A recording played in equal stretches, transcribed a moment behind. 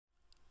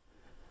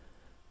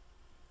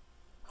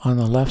On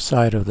the left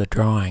side of the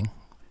drawing,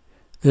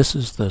 this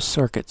is the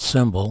circuit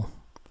symbol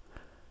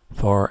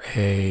for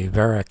a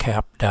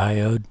Varicap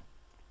diode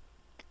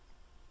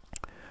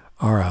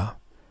or a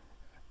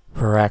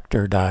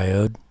Varactor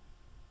diode,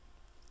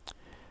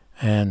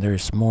 and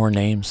there's more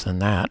names than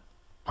that,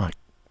 like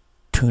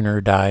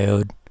tuner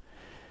diode,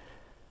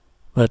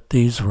 but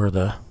these were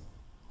the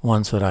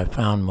ones that I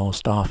found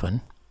most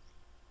often.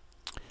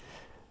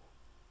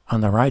 On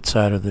the right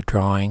side of the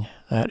drawing,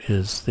 that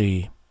is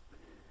the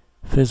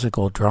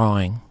physical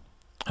drawing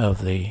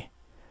of the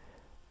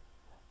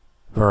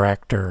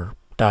Varactor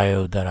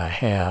diode that I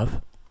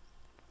have,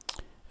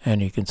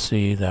 and you can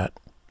see that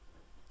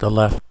the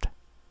left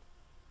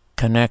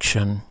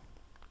connection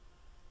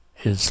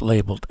is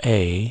labeled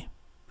A,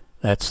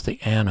 that's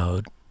the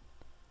anode,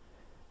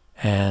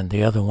 and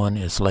the other one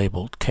is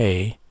labeled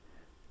K,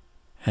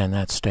 and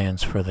that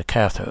stands for the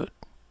cathode.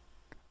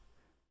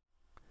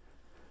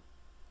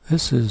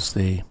 This is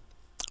the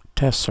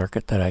test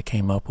circuit that I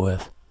came up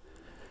with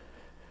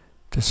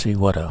to see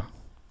what a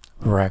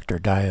Varactor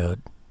diode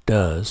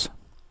does.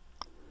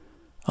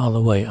 All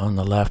the way on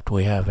the left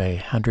we have a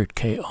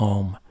 100k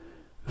ohm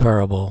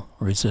variable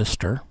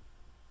resistor,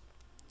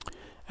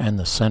 and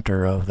the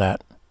center of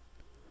that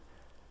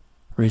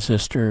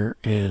resistor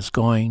is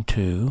going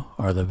to,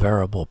 or the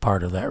variable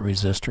part of that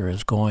resistor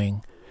is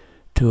going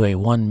to a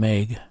 1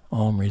 meg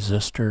ohm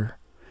resistor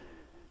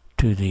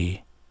to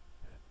the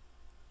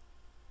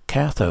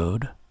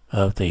cathode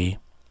of the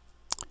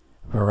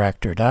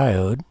Varactor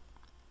diode,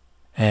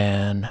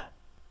 and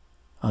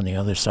on the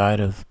other side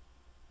of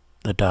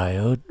the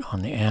diode,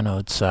 on the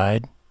anode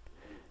side,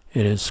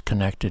 it is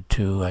connected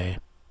to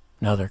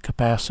another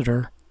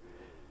capacitor,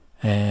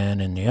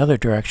 and in the other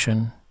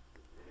direction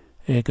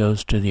it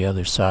goes to the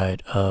other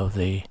side of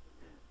the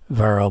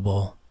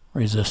variable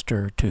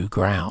resistor to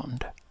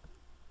ground.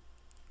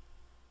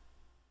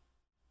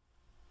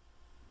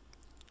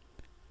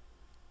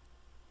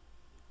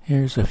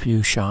 Here's a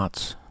few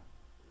shots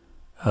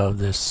of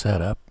this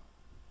setup.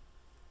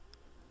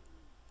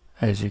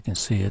 As you can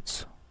see,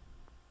 it's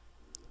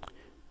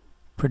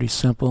pretty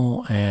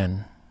simple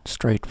and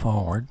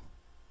straightforward.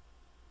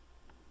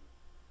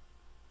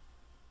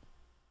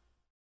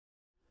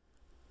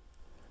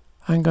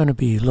 I'm going to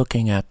be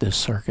looking at this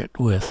circuit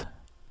with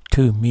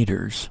two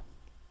meters.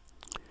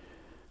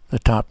 The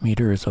top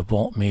meter is a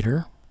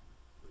voltmeter,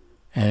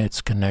 and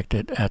it's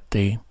connected at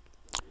the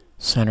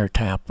center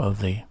tap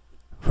of the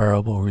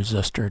variable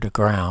resistor to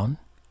ground,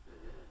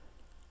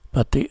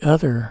 but the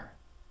other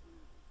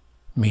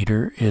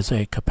meter is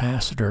a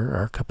capacitor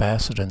or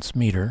capacitance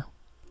meter,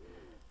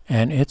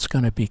 and it's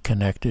going to be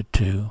connected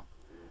to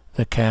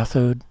the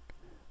cathode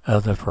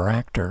of the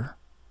Varactor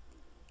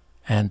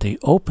and the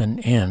open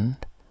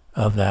end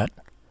of that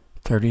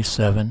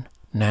 37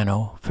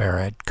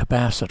 nanofarad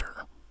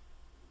capacitor.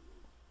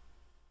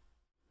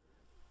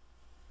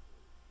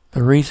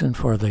 The reason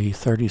for the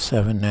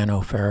 37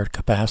 nanofarad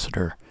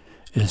capacitor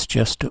is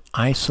just to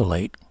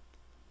isolate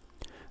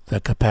the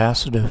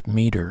capacitive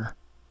meter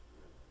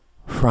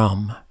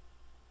from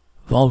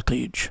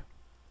voltage.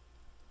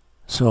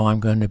 So I'm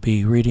going to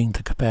be reading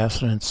the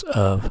capacitance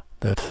of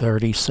the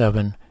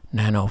 37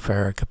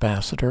 nanofarad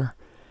capacitor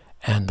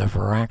and the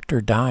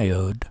Varactor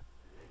diode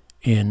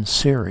in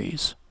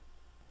series.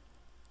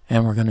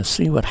 And we're going to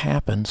see what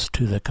happens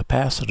to the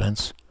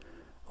capacitance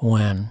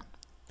when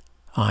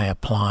I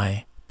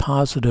apply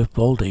positive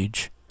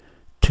voltage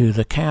to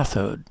the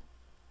cathode.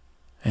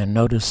 And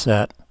notice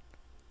that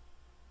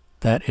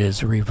that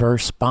is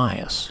reverse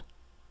bias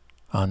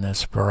on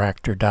this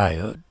Varactor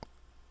diode.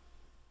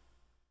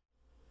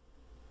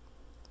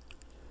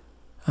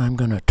 I'm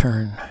going to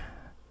turn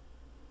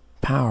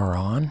power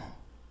on,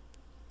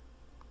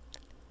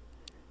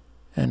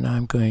 and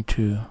I'm going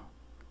to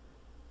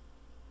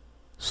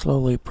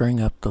slowly bring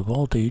up the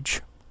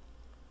voltage,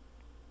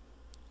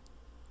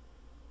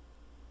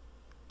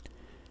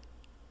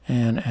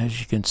 and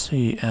as you can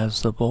see,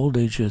 as the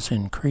voltage is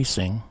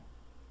increasing,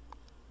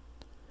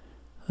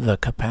 the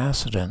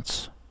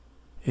capacitance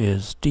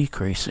is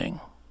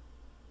decreasing.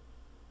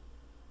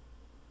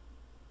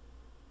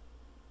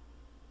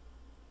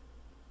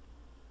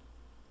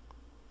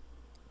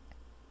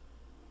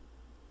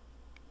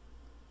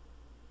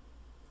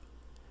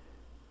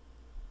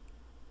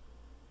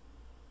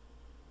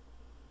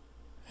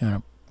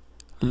 I'm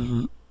going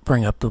to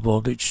bring up the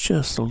voltage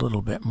just a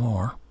little bit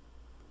more,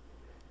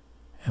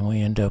 and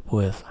we end up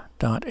with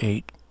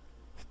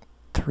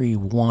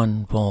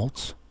 0.831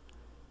 volts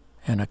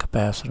and a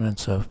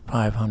capacitance of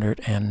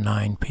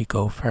 509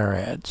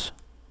 picofarads.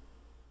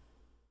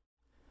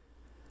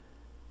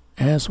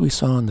 As we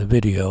saw in the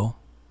video,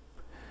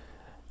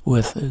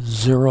 with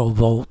 0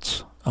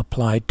 volts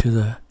applied to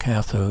the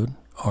cathode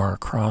or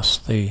across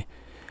the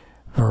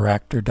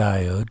Varactor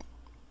diode,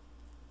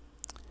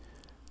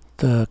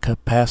 the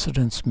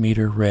capacitance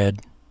meter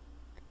read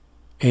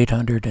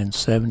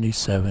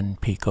 877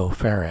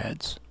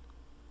 picofarads.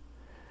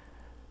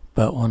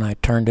 But when I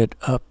turned it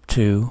up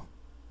to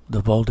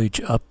the voltage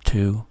up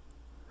to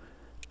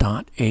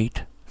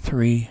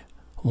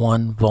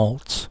 0.831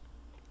 volts,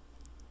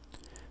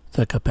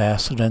 The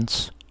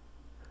capacitance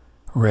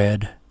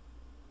read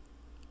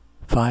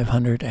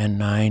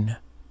 509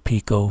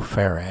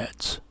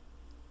 picofarads.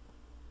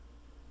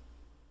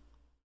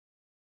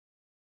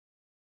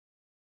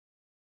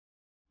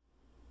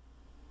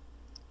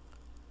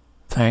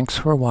 Thanks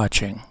for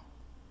watching.